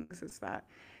feelings, is that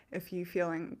if you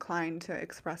feel inclined to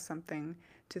express something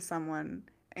to someone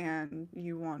and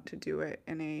you want to do it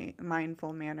in a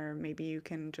mindful manner, maybe you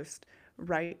can just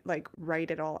write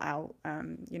it all out.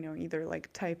 Either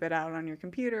like type it out on your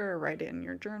computer or write it in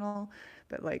your journal,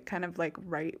 but like kind of like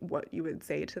write what you would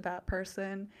say to that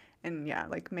person, and yeah,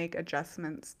 like make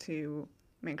adjustments to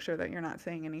make sure that you're not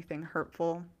saying anything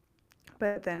hurtful,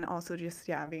 but then also just,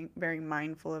 yeah, being very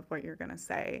mindful of what you're going to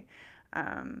say.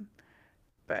 Um,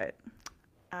 but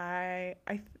I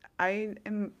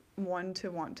am one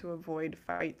to want to avoid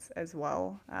fights as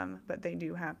well, but they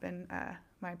do happen.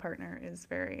 My partner is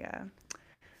very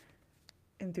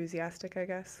enthusiastic, I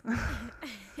guess.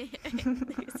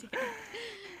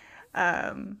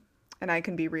 um, and I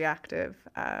can be reactive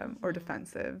or Mhm.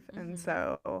 defensive, and Mhm.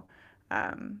 so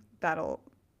that'll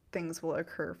things will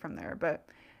occur from there. But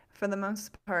for the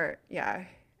most part, yeah,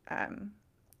 um,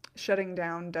 shutting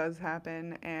down does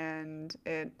happen, and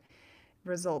it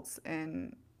results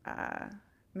in uh,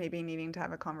 maybe needing to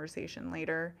have a conversation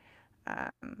later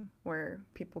where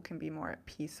people can be more at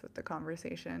peace with the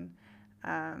conversation.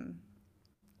 Um,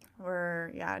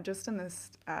 or yeah, just in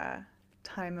this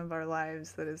time of our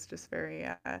lives that is just very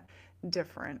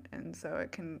different, and so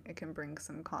it can bring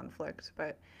some conflict.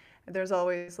 But there's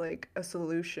always like a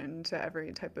solution to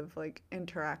every type of like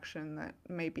interaction that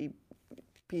may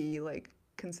be like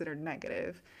considered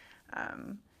negative.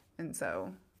 Um, and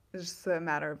so it's just a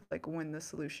matter of like when the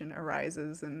solution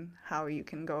arises and how you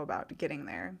can go about getting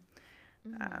there.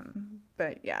 Mm-hmm.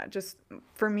 But yeah, just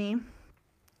for me,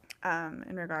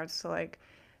 in regards to like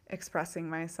expressing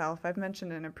myself, I've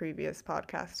mentioned in a previous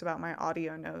podcast about my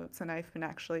audio notes, and I've been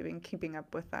actually been keeping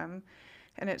up with them.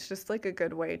 And it's just like a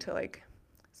good way to like,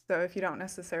 so if you don't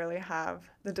necessarily have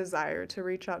the desire to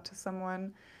reach out to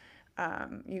someone,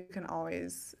 you can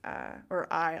always,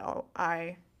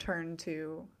 I turn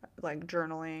to like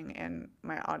journaling and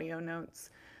my audio notes.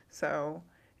 So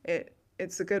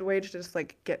it's a good way to just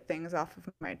like get things off of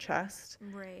my chest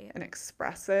Right. and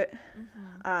express it.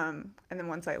 Mm-hmm. And then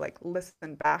once I like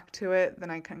listen back to it, then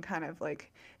I can kind of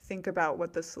like think about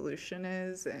what the solution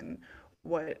is and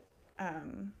what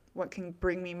what can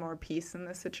bring me more peace in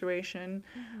the situation.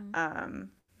 Mm-hmm.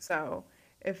 So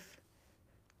if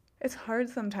it's hard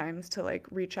sometimes to like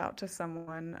reach out to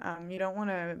someone, you don't want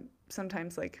to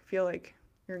sometimes like feel like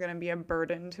you're going to be a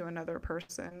burden to another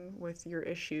person with your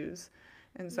issues.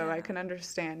 And so I Yeah. can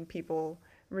understand people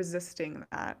resisting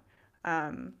that.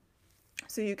 Um,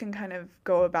 so you can kind of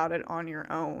go about it on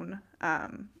your own.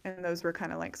 And those were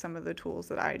kind of like some of the tools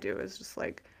that I do is just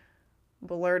like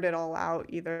blurt it all out,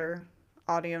 either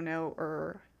audio note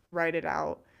or write it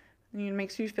out. And it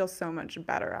makes you feel so much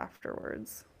better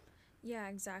afterwards. Yeah,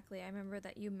 exactly. I remember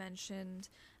that you mentioned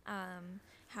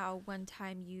how one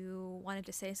time you wanted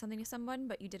to say something to someone,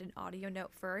 but you did an audio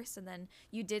note first, and then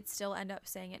you did still end up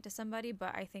saying it to somebody.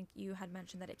 But I think you had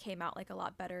mentioned that it came out like a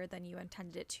lot better than you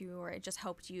intended it to, or it just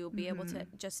helped you be able to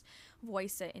Mm-hmm. just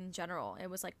voice it in general. It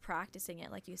was like practicing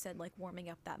it, like you said, like warming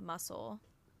up that muscle.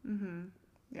 Mm-hmm.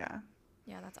 Yeah.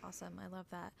 Yeah, that's awesome. I love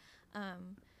that.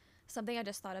 Um, Something I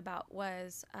just thought about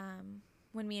was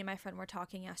when me and my friend were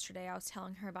talking yesterday, I was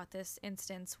telling her about this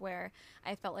instance where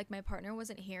I felt like my partner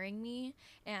wasn't hearing me,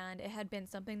 and it had been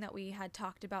something that we had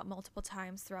talked about multiple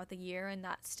times throughout the year, and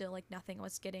that still like nothing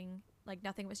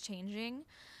was changing.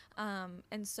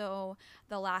 And so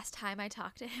the last time I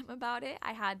talked to him about it,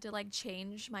 I had to like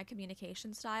change my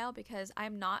communication style because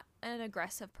I'm not an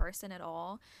aggressive person at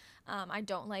all. I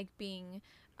don't like being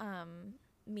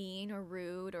mean or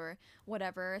rude or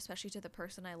whatever, especially to the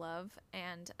person I love.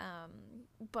 And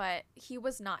but he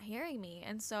was not hearing me,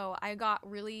 and so I got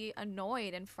really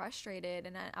annoyed and frustrated,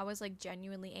 and I was like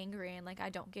genuinely angry, and like I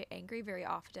don't get angry very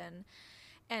often.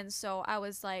 And so I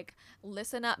was like,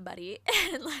 listen up, buddy.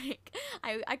 And like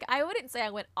I wouldn't say I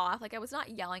went off, like I was not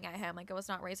yelling at him, like I was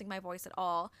not raising my voice at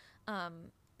all.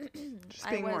 um Just I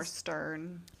being more was,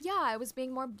 stern. yeah, I was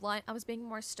being more blunt. I was being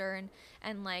more stern,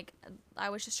 and like I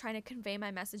was just trying to convey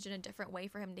my message in a different way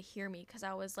for him to hear me, because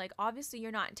I was like, obviously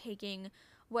you're not taking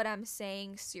what I'm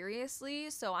saying seriously,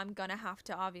 so I'm gonna have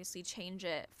to obviously change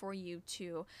it for you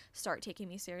to start taking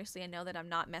me seriously and know that I'm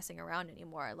not messing around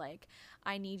anymore. Like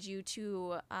I need you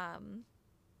to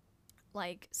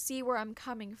like see where I'm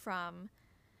coming from,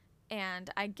 and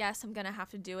I guess I'm gonna have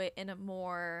to do it in a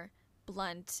more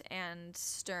blunt and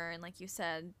stern, like you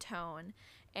said, tone.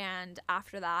 And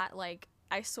after that, like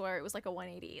I swear it was like a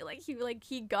 180. Like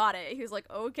he got it. He was like,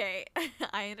 okay,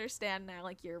 I understand now.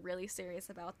 Like you're really serious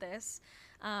about this.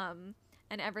 Um,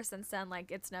 and ever since then,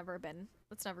 like it's never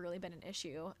really been an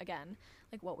issue again,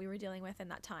 like what we were dealing with in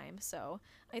that time. So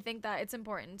I think that it's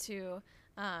important to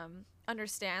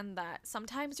understand that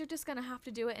sometimes you're just gonna have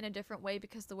to do it in a different way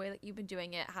because the way that you've been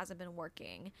doing it hasn't been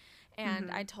working. And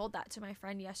I Mm-hmm. told that to my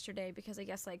friend yesterday because I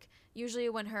guess like usually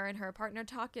when her and her partner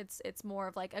talk, it's more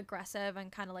of like aggressive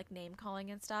and kind of like name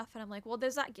calling and stuff. And I'm like, well,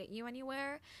 does that get you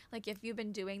anywhere? Like if you've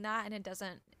been doing that and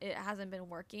it hasn't been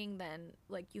working, then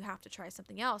like you have to try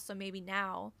something else. So maybe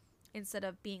now, instead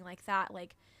of being like that,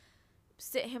 like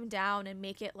sit him down and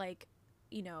make it like,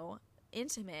 you know,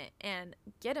 intimate and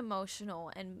get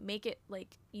emotional and make it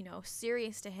like, you know,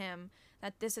 serious to him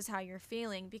that this is how you're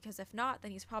feeling, because if not,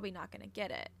 then he's probably not going to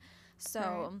get it.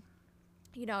 Right. So,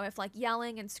 you know, if like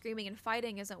yelling and screaming and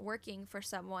fighting isn't working for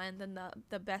someone, then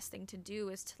the best thing to do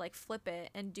is to like flip it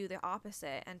and do the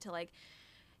opposite, and to like,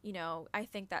 you know, I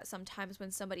think that sometimes when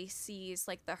somebody sees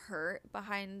like the hurt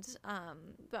behind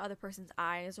the other person's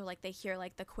eyes, or like they hear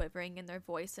like the quivering in their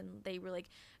voice, and they really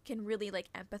can really like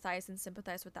empathize and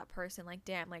sympathize with that person, like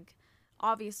damn, like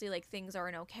obviously like things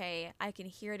aren't okay. I can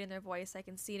hear it in their voice, I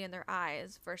can see it in their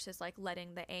eyes, versus like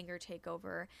letting the anger take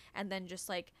over and then just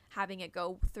like having it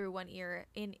go through one ear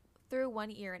in through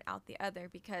one ear and out the other,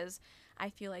 because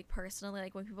I feel like personally,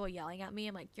 like when people are yelling at me,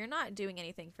 I'm like, you're not doing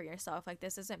anything for yourself. Like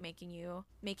this isn't making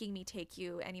me take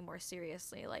you any more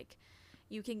seriously. Like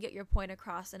you can get your point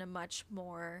across in a much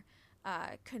more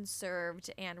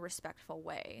conserved and respectful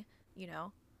way, you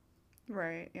know?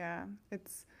 Right, yeah.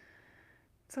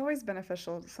 It's always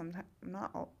beneficial sometimes,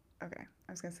 not all, okay,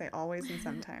 I was going to say always and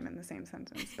sometime in the same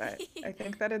sentence, but I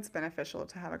think that it's beneficial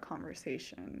to have a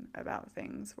conversation about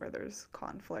things where there's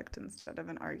conflict instead of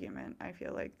an argument. I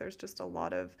feel like there's just a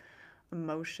lot of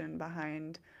emotion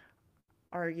behind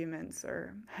arguments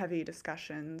or heavy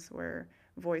discussions where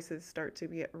voices start to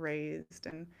get raised,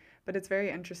 and but it's very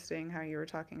interesting how you were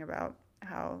talking about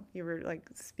how you were like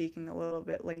speaking a little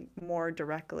bit like more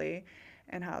directly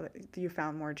and how you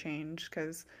found more change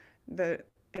because the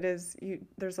it is you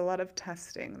there's a lot of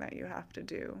testing that you have to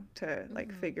do to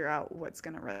like Mm-hmm. figure out what's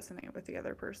going to resonate with the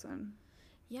other person.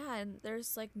 Yeah, and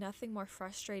there's like nothing more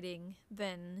frustrating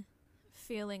than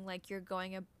feeling like you're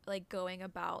going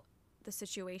about the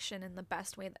situation in the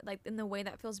best way that, like in the way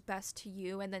that feels best to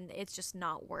you, and then it's just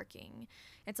not working.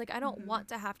 It's like I don't Hmm. want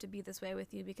to have to be this way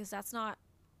with you because that's not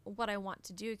what I want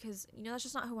to do, because that's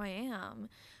just not who I am.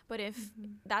 But if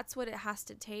Hmm. that's what it has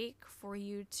to take for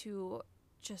you to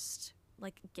just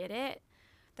like get it,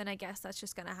 then I guess that's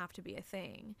just gonna have to be a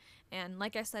thing. And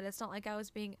like I said, it's not like I was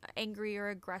being angry or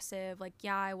aggressive. Like,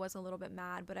 yeah, I was a little bit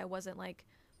mad, but I wasn't like,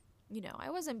 I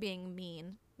wasn't being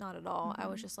mean. Not at all. I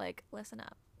was Hmm. just like, listen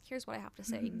up. Here's what I have to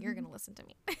say, and you're gonna listen to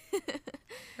me.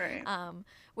 Right.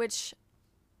 Which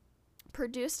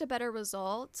produced a better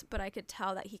result, but I could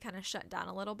tell that he kind of shut down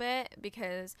a little bit,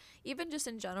 because even just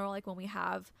in general, like when we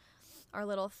have our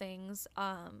little things,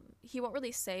 he won't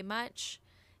really say much.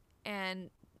 And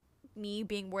me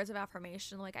being words of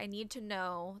affirmation, like I need to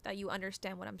know that you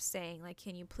understand what I'm saying, like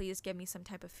can you please give me some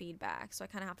type of feedback, so I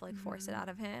kind of have to like force it Hmm. out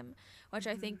of him, which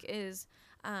I Hmm. think is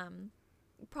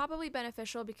probably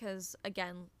beneficial, because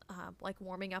again, like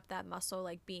warming up that muscle,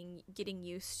 like getting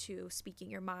used to speaking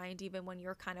your mind even when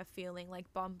you're kind of feeling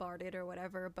like bombarded or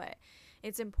whatever. But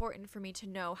it's important for me to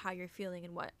know how you're feeling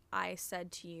and what I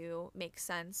said to you makes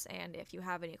sense, and if you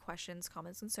have any questions,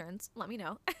 comments, concerns, let me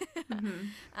know.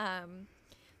 Hmm. um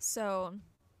so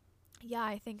yeah,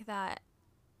 I think that,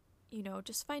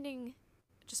 just finding,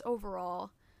 just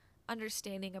overall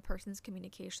understanding a person's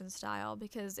communication style,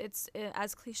 because as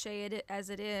as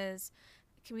it is,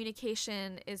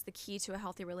 communication is the key to a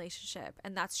healthy relationship,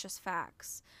 and that's just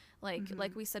facts. Like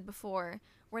Hmm. we said before,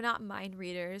 we're not mind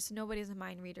readers. Nobody's a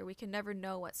mind reader. We can never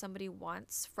know what somebody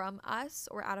wants from us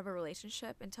or out of a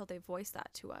relationship until they voice that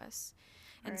to us.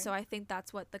 And Right. so I think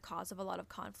that's what the cause of a lot of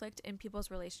conflict in people's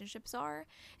relationships are,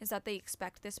 is that they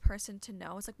expect this person to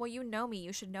know. It's like, well, you know me,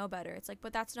 you should know better. It's like,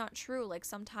 but that's not true. Like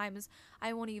sometimes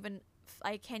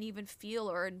I can't even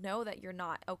feel or know that you're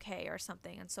not okay or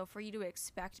something. And so for you to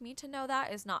expect me to know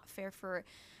that is not fair for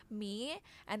me,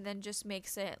 and then just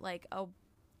makes it like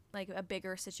a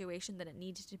bigger situation than it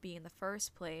needed to be in the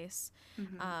first place.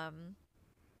 Hmm. Um,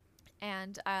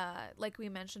 and like we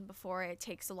mentioned before, it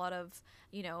takes a lot of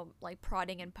like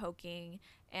prodding and poking.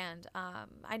 And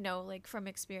I know, like from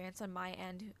experience on my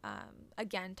end,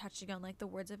 again touching on like the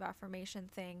words of affirmation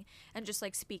thing, and just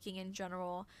like speaking in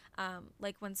general,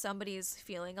 like when somebody's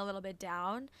feeling a little bit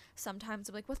down, sometimes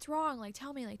I'm like, what's wrong, like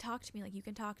tell me, like talk to me, like you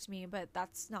can talk to me. But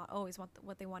that's not always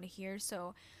what they want to hear.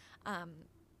 So um,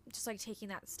 just like taking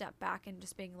that step back and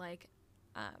just being like,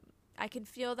 um, I can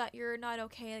feel that you're not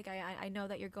okay. Like I know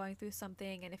that you're going through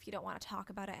something, and if you don't want to talk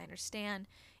about it, I understand.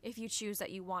 If you choose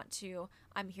that you want to,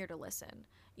 I'm here to listen.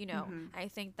 Hmm. I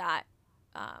think that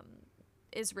um,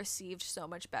 is received so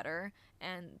much better,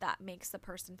 and that makes the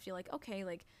person feel like, okay,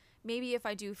 like maybe if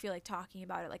I do feel like talking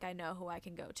about it, like I know who I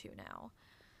can go to now.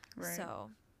 Right.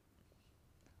 So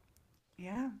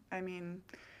Yeah. I mean,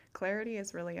 clarity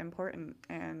is really important.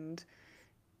 And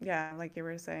yeah, like you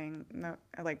were saying, no,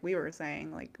 like we were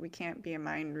saying, like we can't be a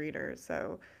mind reader.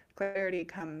 So clarity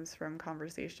comes from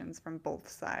conversations from both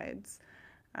sides.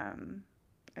 Um,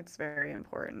 it's very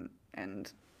important.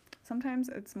 And sometimes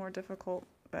it's more difficult,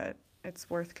 but it's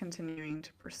worth continuing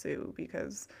to pursue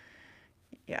because,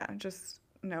 yeah, just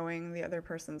knowing the other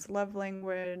person's love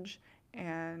language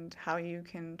and how you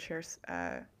can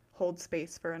hold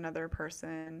space for another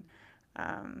person.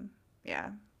 Um,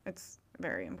 yeah, it's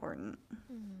very important.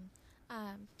 mhm.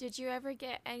 Did you ever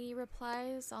get any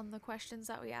replies on the questions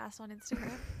that we asked on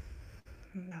Instagram?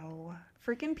 No.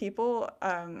 Freaking people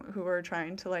who are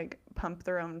trying to like pump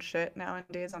their own shit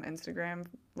nowadays on Instagram,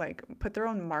 like put their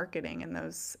own marketing in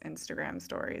those Instagram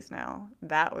stories now.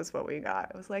 That was what we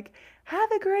got. It was like,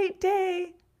 have a great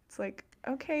day. It's like,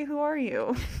 okay, who are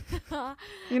you?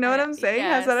 You know what I'm saying?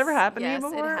 Has that ever Yes, happened to you yes,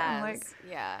 it before? I'm like, has.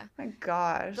 Yeah. my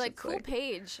gosh, Like, it's cool like,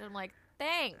 page. I'm like,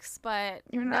 thanks, but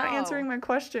you're not answering no. my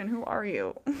question. Who are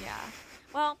you? Yeah.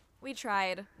 Well, we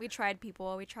tried. We tried,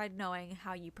 people. We tried knowing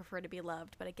how you prefer to be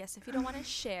loved, but I guess if you don't want to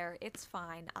share, it's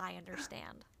fine. I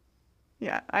understand.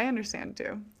 Yeah, I understand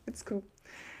too. It's cool.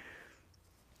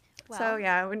 So Well,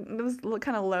 yeah, it was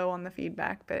kind of low on the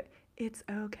feedback, but it's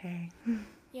okay.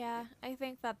 yeah, I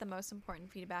think that the most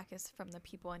important feedback is from the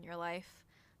people in your life.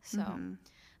 So, Hmm.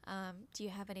 do you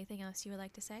have anything else you would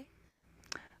like to say?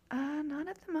 Not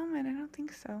at the moment. I don't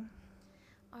think so.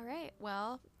 All right.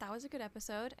 Well, that was a good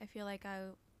episode. I feel like I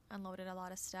unloaded a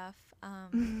lot of stuff.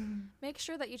 Make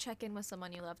sure that you check in with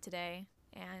someone you love today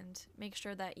and make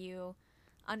sure that you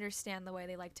understand the way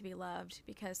they like to be loved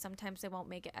because sometimes they won't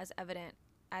make it as evident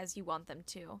as you want them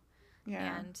to.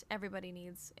 Yeah. And everybody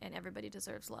needs and everybody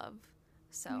deserves love.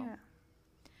 So, Yeah.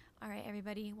 all right,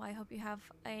 everybody. Well, I hope you have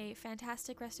a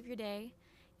fantastic rest of your day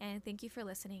and thank you for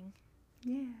listening.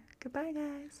 Yeah. Goodbye,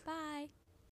 guys. Bye.